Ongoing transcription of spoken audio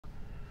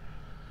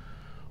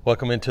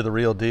Welcome into the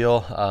real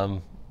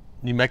deal.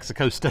 New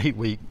Mexico State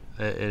week.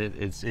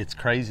 It's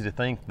crazy to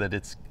think that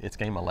it's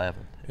game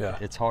 11. Yeah.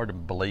 It's hard to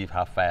believe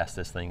how fast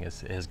this thing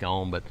has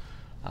gone, but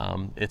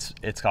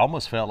it's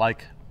almost felt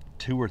like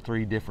 2 or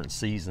 3 different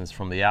seasons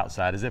from the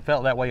outside. Has it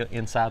felt that way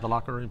inside the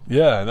locker room?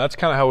 Yeah, and that's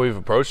kind of how we've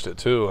approached it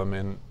too. I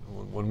mean,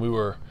 when we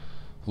were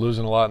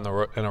losing a lot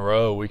in a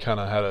row, we kind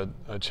of had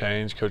a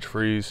change. Coach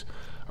Freeze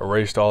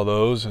erased all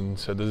those and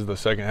said, "This is the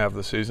second half of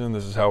the season.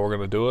 This is how we're going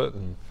to do it."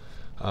 And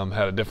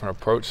had a different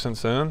approach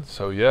since then.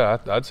 So yeah,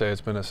 I'd say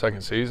it's been a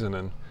second season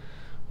and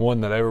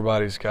one that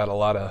everybody's got a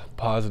lot of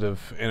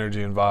positive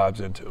energy and vibes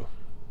into.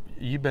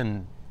 You've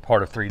been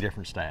part of 3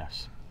 different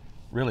staffs,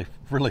 really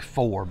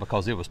 4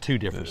 because it was 2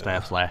 different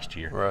staffs last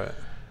year. Right.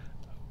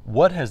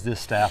 What has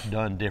this staff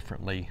done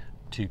differently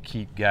to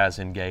keep guys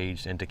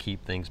engaged and to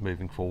keep things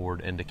moving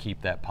forward and to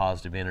keep that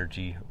positive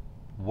energy?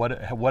 What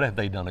have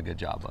they done a good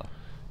job of?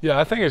 Yeah,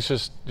 I think it's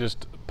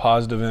just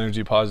positive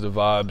energy, positive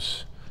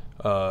vibes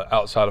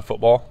outside of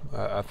football.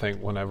 I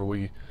think whenever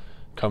we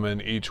come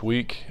in each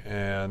week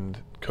and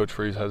Coach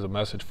Freeze has a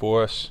message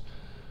for us,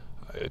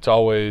 it's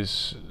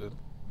always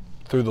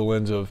through the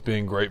lens of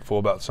being grateful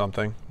about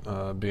something,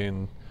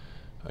 being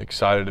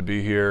excited to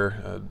be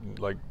here,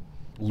 like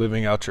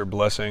living out your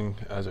blessing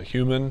as a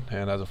human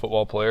and as a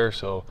football player.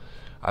 So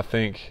I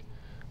think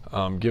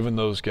giving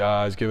those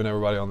guys, giving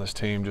everybody on this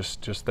team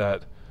just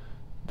that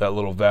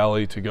little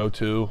valley to go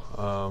to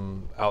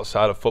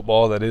outside of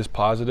football that is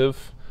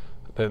positive,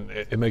 then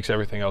it makes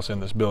everything else in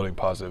this building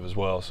positive as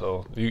well.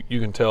 So you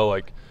can tell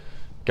like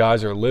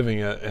guys are living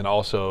it and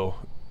also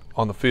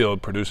on the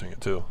field producing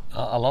it too.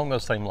 Along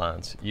those same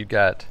lines, you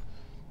got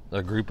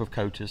a group of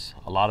coaches.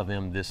 A lot of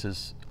them, this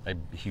is a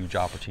huge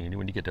opportunity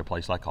when you get to a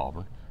place like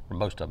Auburn. For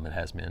most of them it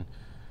has been.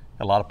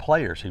 A lot of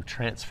players who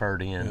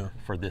transferred in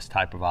for this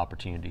type of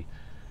opportunity.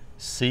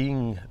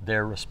 Seeing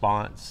their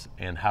response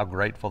and how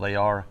grateful they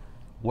are,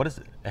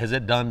 has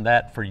it done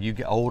that for you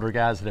older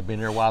guys that have been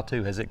here a while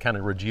too? Has it kind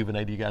of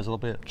rejuvenated you guys a little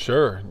bit?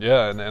 Sure,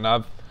 yeah, and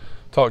I've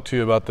talked to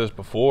you about this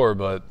before,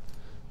 but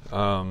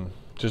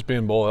just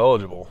being bowl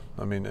eligible.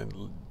 I mean,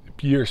 in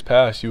years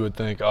past you would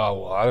think,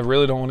 oh, well, I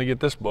really don't want to get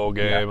this bowl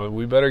game, or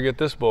we better get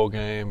this bowl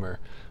game, or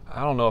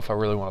I don't know if I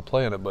really want to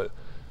play in it, but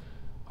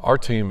our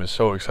team is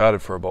so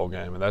excited for a bowl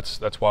game, and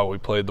that's why we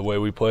played the way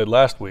we played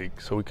last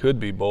week, so we could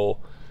be bowl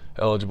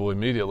eligible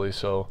immediately.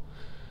 So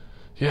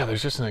yeah,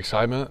 there's just an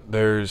excitement.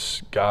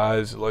 There's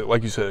guys,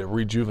 like you said, a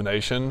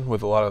rejuvenation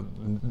with a lot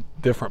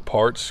of different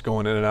parts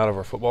going in and out of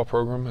our football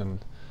program,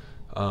 and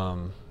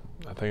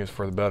I think it's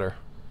for the better.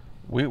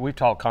 We've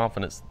talked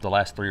confidence the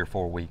last 3 or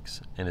 4 weeks,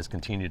 and it's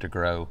continued to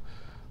grow.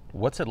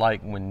 What's it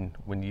like when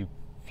you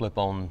flip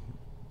on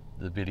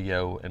the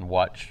video and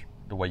watch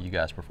the way you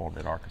guys performed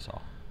at Arkansas?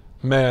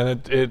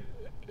 Man,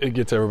 it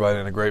gets everybody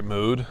in a great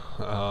mood.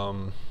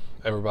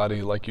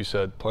 Everybody, like you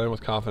said, playing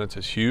with confidence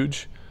is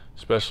huge,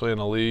 especially in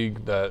a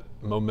league that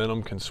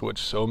momentum can switch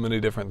so many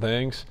different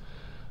things.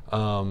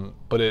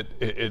 But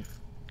it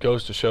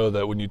goes to show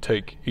that when you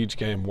take each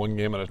game one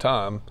game at a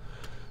time,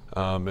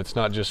 it's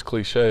not just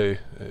cliche.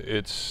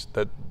 It's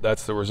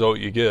that's the result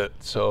you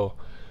get. So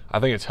I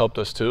think it's helped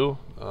us too.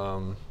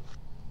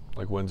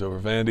 Like wins over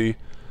Vandy,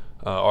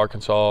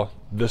 Arkansas.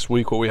 This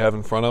week, what we have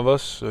in front of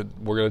us,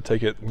 we're going to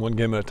take it one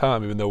game at a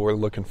time, even though we're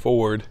looking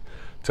forward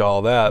to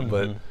all that. Mm-hmm.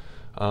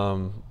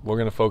 But we're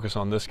going to focus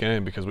on this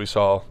game because we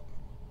saw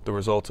the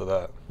results of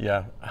that.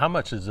 Yeah. How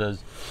much is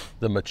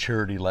the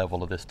maturity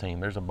level of this team?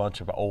 There's a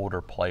bunch of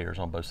older players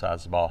on both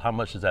sides of the ball. How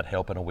much does that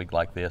help in a week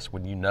like this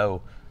when you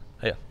know,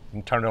 hey, you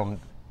can turn it on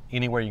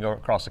anywhere you go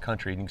across the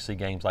country and you can see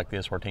games like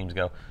this where teams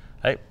go,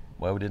 hey,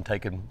 well, we didn't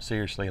take them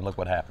seriously and look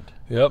what happened.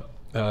 Yep.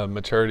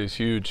 Maturity is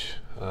huge.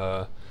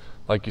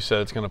 Like you said,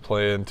 it's going to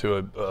play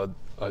into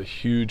a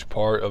huge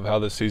part of how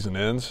this season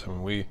ends. I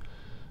mean, we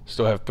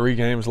still have 3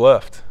 games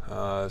left.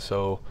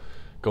 So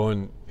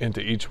going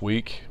into each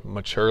week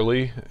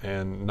maturely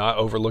and not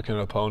overlooking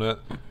an opponent,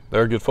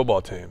 they're a good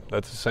football team.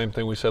 That's the same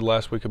thing we said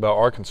last week about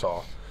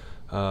Arkansas.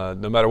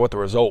 No matter what the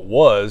result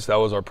was, that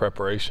was our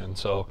preparation.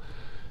 So,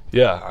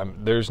 yeah,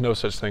 there's no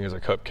such thing as a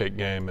cupcake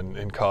game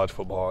in college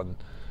football. And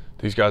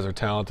these guys are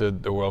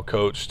talented. They're well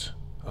coached.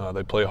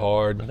 They play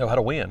hard. They know how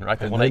to win, right?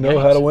 They know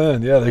how to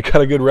win. Yeah, they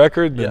got a good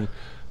record. And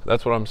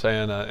that's what I'm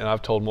saying. And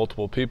I've told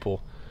multiple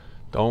people,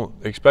 don't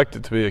expect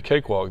it to be a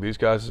cakewalk. These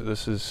guys,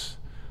 this is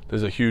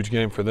a huge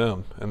game for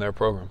them and their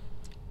program.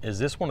 Is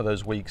this one of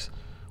those weeks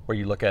where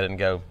you look at it and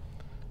go,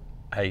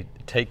 hey,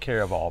 take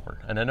care of Auburn?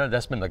 And I know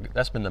that's been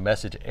the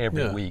message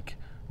every week,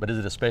 but is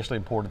it especially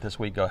important this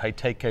week? Go, hey,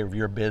 take care of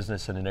your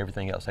business, and then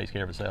everything else takes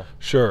care of itself.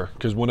 Sure,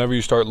 because whenever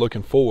you start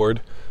looking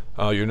forward,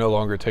 you're no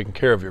longer taking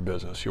care of your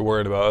business. You're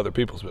worried about other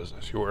people's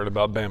business. You're worried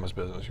about Bama's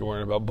business. You're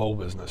worried about bowl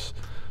business.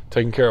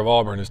 Taking care of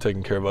Auburn is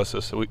taking care of us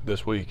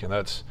this week, and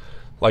that's,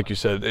 like you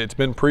said, it's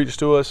been preached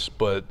to us,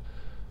 but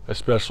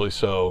especially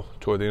so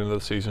toward the end of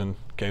the season,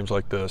 games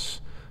like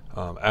this,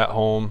 at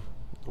home,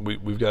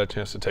 we've got a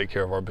chance to take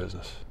care of our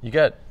business. You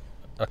got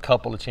a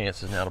couple of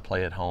chances now to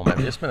play at home. I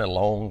mean, it's been a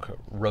long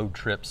road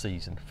trip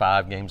season,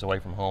 5 games away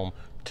from home,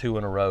 2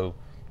 in a row.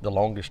 the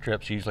longest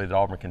trips usually that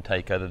Auburn can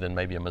take, other than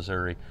maybe a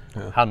Missouri.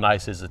 Yeah. How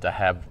nice is it to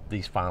have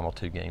these final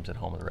 2 games at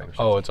home in the regular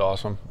season? Oh, it's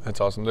awesome.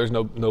 It's awesome. There's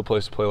no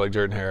place to play like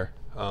Jordan-Hare.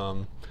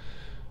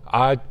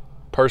 I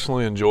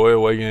personally enjoy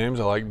away games.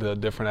 I like the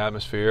different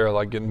atmosphere. I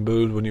like getting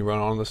booed when you run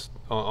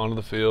onto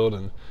the field,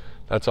 and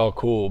that's all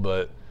cool.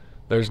 But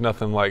there's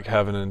nothing like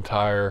having an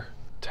entire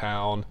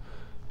town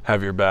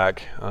have your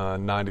back,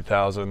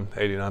 90,000,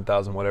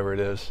 89,000, whatever it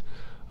is,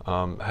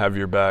 have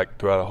your back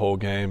throughout a whole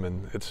game,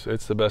 and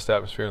it's the best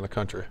atmosphere in the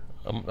country.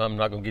 I'm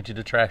not going to get you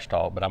to trash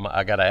talk, but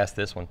I got to ask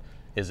this one.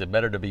 Is it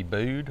better to be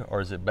booed,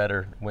 or is it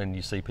better when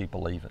you see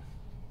people leaving?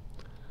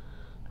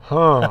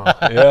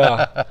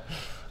 Yeah.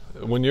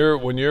 When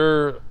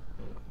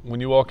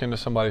you walk into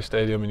somebody's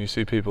stadium and you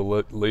see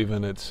people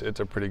leaving, it's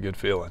a pretty good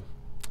feeling.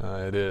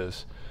 It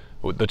is.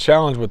 The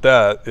challenge with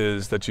that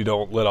is that you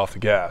don't let off the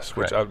gas,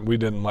 which we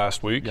didn't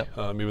last week, yep.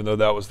 Even though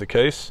that was the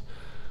case.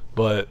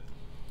 But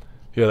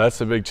yeah, that's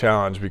the big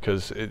challenge,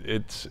 because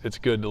it's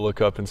good to look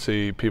up and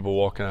see people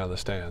walking out of the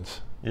stands.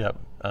 Yep.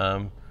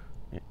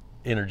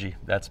 Energy.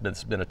 That's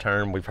been a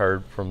term we've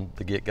heard from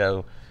the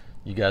get-go.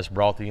 You guys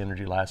brought the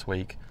energy last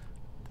week.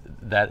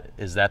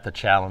 Is that the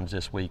challenge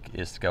this week,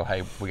 is to go,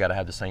 hey, we got to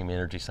have the same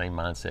energy, same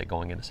mindset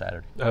going into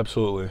Saturday?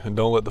 Absolutely, and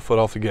don't let the foot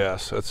off the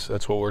gas.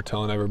 That's what we're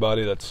telling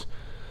everybody. That's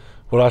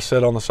what I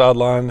said on the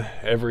sideline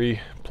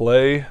every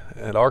play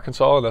at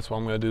Arkansas, and that's what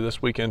I'm going to do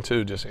this weekend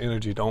too. Just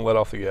energy. Don't let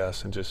off the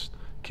gas, and just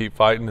keep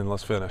fighting, and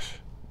let's finish.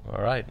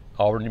 All right.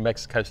 Auburn, New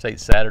Mexico State,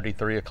 Saturday,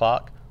 3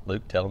 o'clock.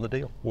 Luke, tell them the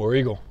deal. War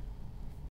Eagle.